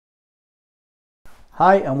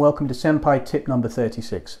Hi and welcome to Senpai tip number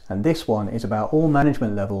 36, and this one is about all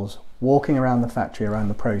management levels walking around the factory, around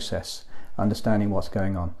the process, understanding what's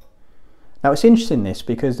going on. Now it's interesting this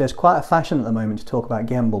because there's quite a fashion at the moment to talk about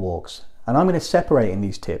Gemba Walks, and I'm going to separate in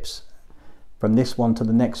these tips from this one to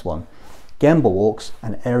the next one, Gemba Walks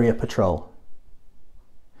and Area Patrol.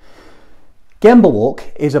 Gemba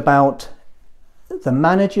Walk is about the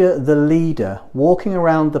manager, the leader, walking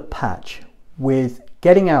around the patch with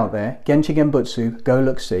getting out there, Genchi Genbutsu, go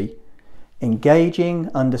look see, engaging,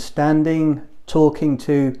 understanding, talking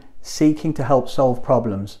to, seeking to help solve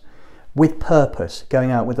problems with purpose, going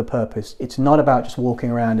out with a purpose. It's not about just walking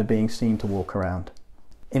around and being seen to walk around.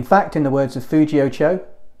 In fact, in the words of Fujio Cho,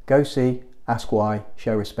 go see, ask why,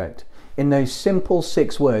 show respect. In those simple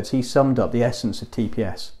 6 words, he summed up the essence of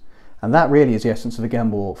TPS. And that really is the essence of the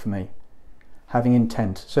Gemba Walk for me. Having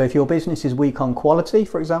intent. So if your business is weak on quality,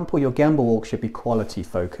 for example, your Gemba Walk should be quality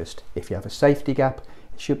focused. If you have a safety gap,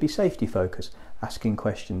 it should be safety focused. Asking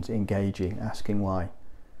questions, engaging, asking why.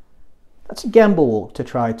 That's a Gemba Walk to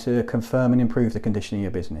try to confirm and improve the condition of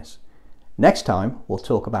your business. Next time, we'll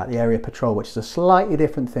talk about the Area Patrol, which is a slightly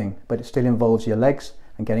different thing, but it still involves your legs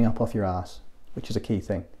and getting up off your arse, which is a key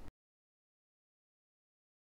thing.